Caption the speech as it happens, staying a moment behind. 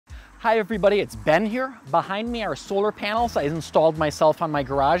Hi everybody, it's Ben here. Behind me are solar panels I installed myself on my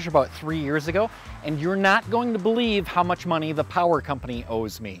garage about 3 years ago, and you're not going to believe how much money the power company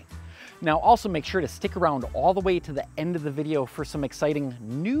owes me. Now also make sure to stick around all the way to the end of the video for some exciting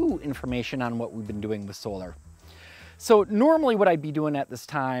new information on what we've been doing with solar. So normally what I'd be doing at this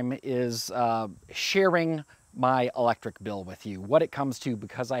time is sharing my electric bill with you, what it comes to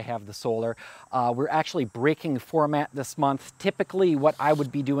because I have the solar. We're actually breaking format this month. Typically what I would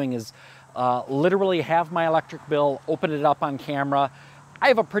be doing is literally have my electric bill, open it up on camera. I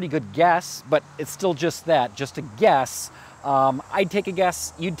have a pretty good guess, but it's still just that, just a guess. I'd take a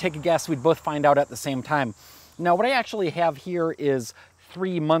guess, you'd take a guess, we'd both find out at the same time. Now what I actually have here is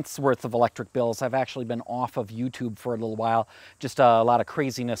 3 months worth of electric bills. I've actually been off of YouTube for a little while, just a lot of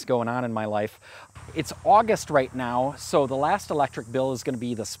craziness going on in my life. It's August right now, so the last electric bill is going to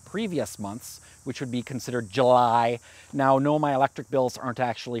be this previous month's, which would be considered July. Now, no, my electric bills aren't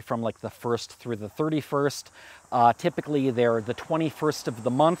actually from like the 1st through the 31st. Typically, they're the 21st of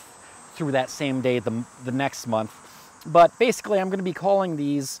the month through that same day the next month. But basically, I'm going to be calling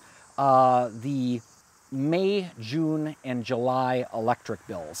these the May, June, and July electric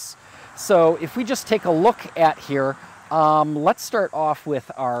bills. So if we just take a look at here, let's start off with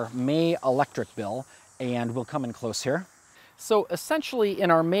our May electric bill, and we'll come in close here. So essentially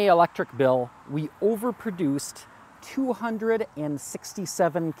in our May electric bill, we overproduced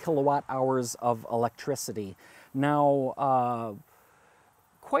 267 kilowatt hours of electricity. Now,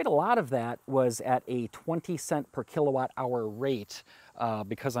 quite a lot of that was at a 20 cent per kilowatt hour rate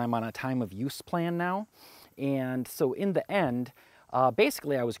because I'm on a time of use plan now. And so in the end,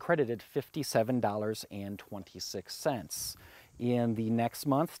 basically I was credited $57.26. In the next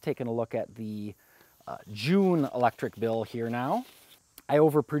month, taking a look at the June electric bill here now, I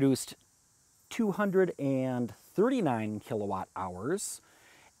overproduced 239 kilowatt hours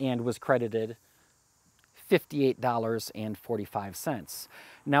and was credited $58.45.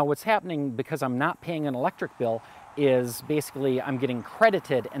 Now what's happening, because I'm not paying an electric bill, is basically I'm getting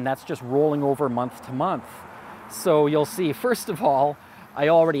credited, and that's just rolling over month to month. So you'll see, first of all, I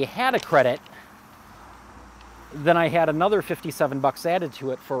already had a credit, then I had another 57 bucks added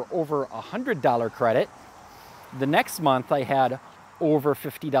to it for over $100 credit. The next month I had over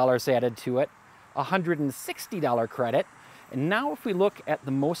 $50 added to it, $160 credit. And now if we look at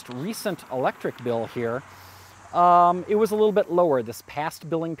the most recent electric bill here, it was a little bit lower. This past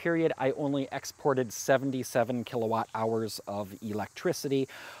billing period, I only exported 77 kilowatt hours of electricity.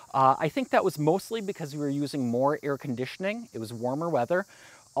 I think that was mostly because we were using more air conditioning. It was warmer weather.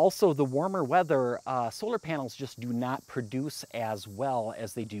 Also, the warmer weather, solar panels just do not produce as well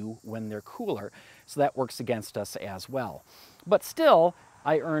as they do when they're cooler. So that works against us as well. But still,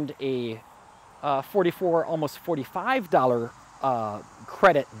 I earned a $44, almost $45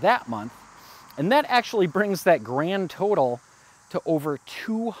 credit that month. And that actually brings that grand total to over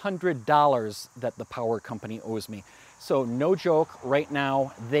 $200 that the power company owes me. So no joke, right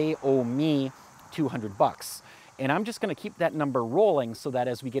now they owe me 200 bucks. And I'm just going to keep that number rolling so that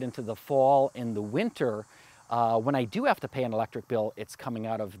as we get into the fall and the winter, when I do have to pay an electric bill, it's coming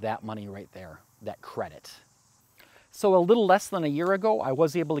out of that money right there, that credit. So a little less than a year ago, I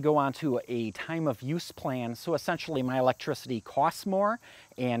was able to go onto a time of use plan. So essentially my electricity costs more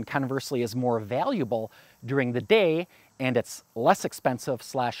and conversely is more valuable during the day, and it's less expensive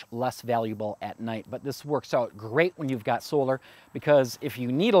 / less valuable at night. But this works out great when you've got solar, because if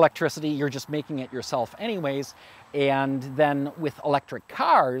you need electricity, you're just making it yourself anyways. And then with electric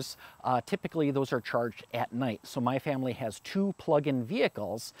cars, typically those are charged at night. So my family has 2 plug-in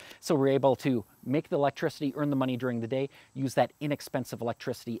vehicles, so we're able to make the electricity, earn the money during the day, use that inexpensive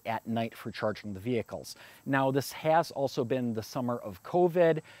electricity at night for charging the vehicles. Now this has also been the summer of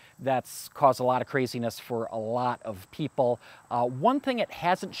COVID. That's caused a lot of craziness for a lot of people. One thing it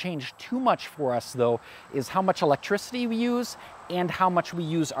hasn't changed too much for us though is how much electricity we use and how much we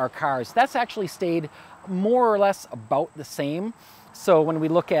use our cars. That's actually stayed more or less about the same. So when we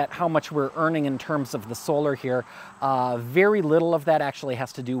look at how much we're earning in terms of the solar here, very little of that actually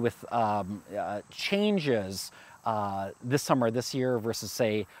has to do with changes this summer, this year versus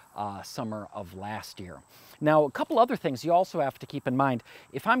say summer of last year. Now, a couple other things you also have to keep in mind.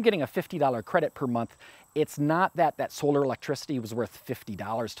 If I'm getting a $50 credit per month, it's not that that solar electricity was worth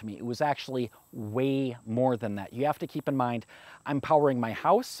 $50 to me. It was actually way more than that. You have to keep in mind, I'm powering my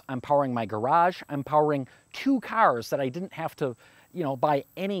house, I'm powering my garage, I'm powering 2 cars that I didn't have to, buy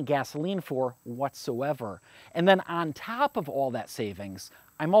any gasoline for whatsoever. And then on top of all that savings,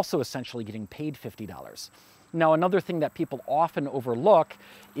 I'm also essentially getting paid $50. Now, another thing that people often overlook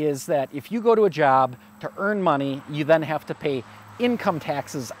is that if you go to a job to earn money, you then have to pay income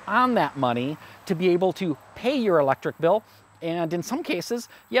taxes on that money to be able to pay your electric bill. And in some cases,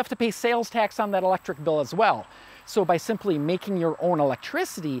 you have to pay sales tax on that electric bill as well. So by simply making your own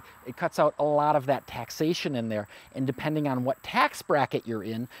electricity, it cuts out a lot of that taxation in there. And depending on what tax bracket you're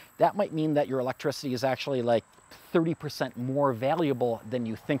in, that might mean that your electricity is actually like 30% more valuable than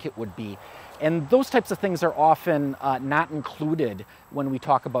you think it would be. And those types of things are often not included when we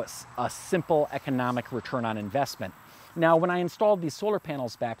talk about a simple economic return on investment. Now, when I installed these solar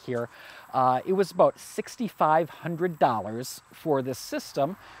panels back here, it was about $6,500 for this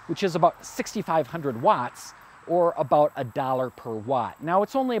system, which is about 6,500 watts, or about $1 per watt. Now,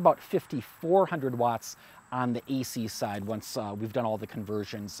 it's only about 5,400 watts on the AC side once we've done all the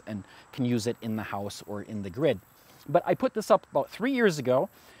conversions and can use it in the house or in the grid. But I put this up about 3 years ago.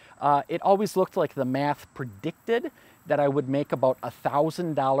 It always looked like the math predicted that I would make about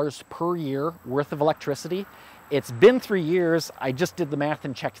 $1,000 per year worth of electricity. It's been 3 years. I just did the math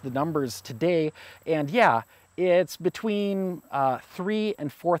and checked the numbers today. And yeah, it's between $3,000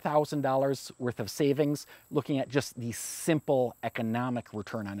 and $4,000 worth of savings looking at just the simple economic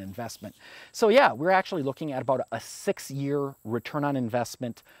return on investment. So yeah, we're actually looking at about a 6-year return on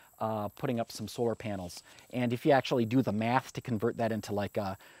investment putting up some solar panels. And if you actually do the math to convert that into like,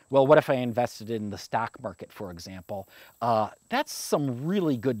 well, what if I invested in the stock market, for example? That's some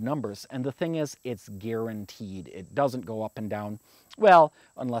really good numbers. And the thing is, it's guaranteed. It doesn't go up and down. Well,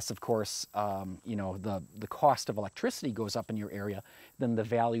 unless, of course, you know, the cost of electricity goes up in your area, then the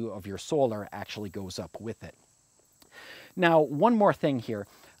value of your solar actually goes up with it. Now, one more thing here.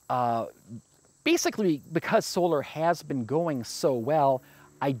 Basically, because solar has been going so well,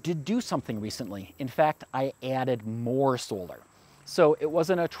 I did do something recently. In fact, I added more solar. So it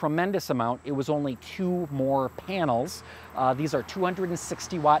wasn't a tremendous amount. It was only 2 more panels. These are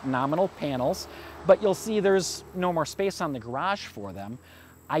 260 watt nominal panels, but you'll see there's no more space on the garage for them.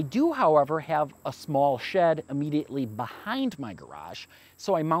 I do, however, have a small shed immediately behind my garage.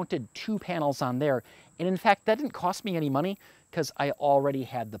 So I mounted 2 panels on there. And in fact, that didn't cost me any money because I already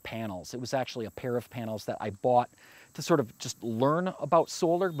had the panels. It was actually a pair of panels that I bought to sort of just learn about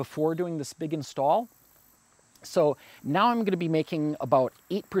solar before doing this big install. So now I'm going to be making about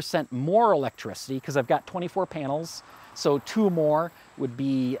 8% more electricity because I've got 24 panels. So 2 more would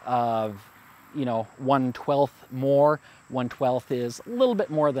be, you know, 1/12 more. 1/12 is a little bit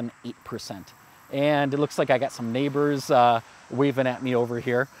more than 8%. And it looks like I got some neighbors waving at me over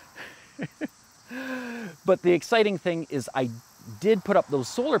here. But the exciting thing is I did put up those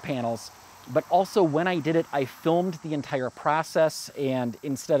solar panels, but also when I did it, I filmed the entire process. And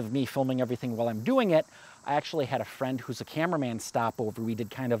instead of me filming everything while I'm doing it, I actually had a friend who's a cameraman stop over. We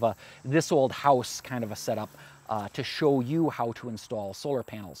did kind of a this old house kind of a setup to show you how to install solar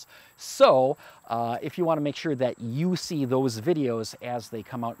panels. So if you want to make sure that you see those videos as they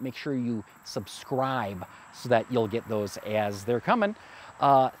come out, make sure you subscribe so that you'll get those as they're coming.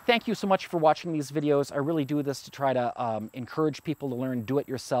 Thank you so much for watching these videos. I really do this to try to encourage people to learn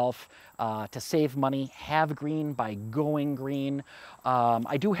do-it-yourself, to save money, have green by going green.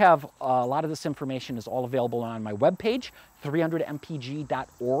 I do have a lot of this information is all available on my webpage,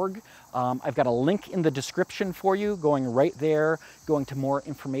 300mpg.org. I've got a link in the description for you going right there, going to more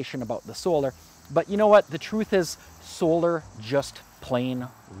information about the solar. But you know what? The truth is solar just plain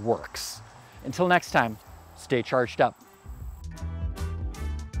works. Until next time, stay charged up.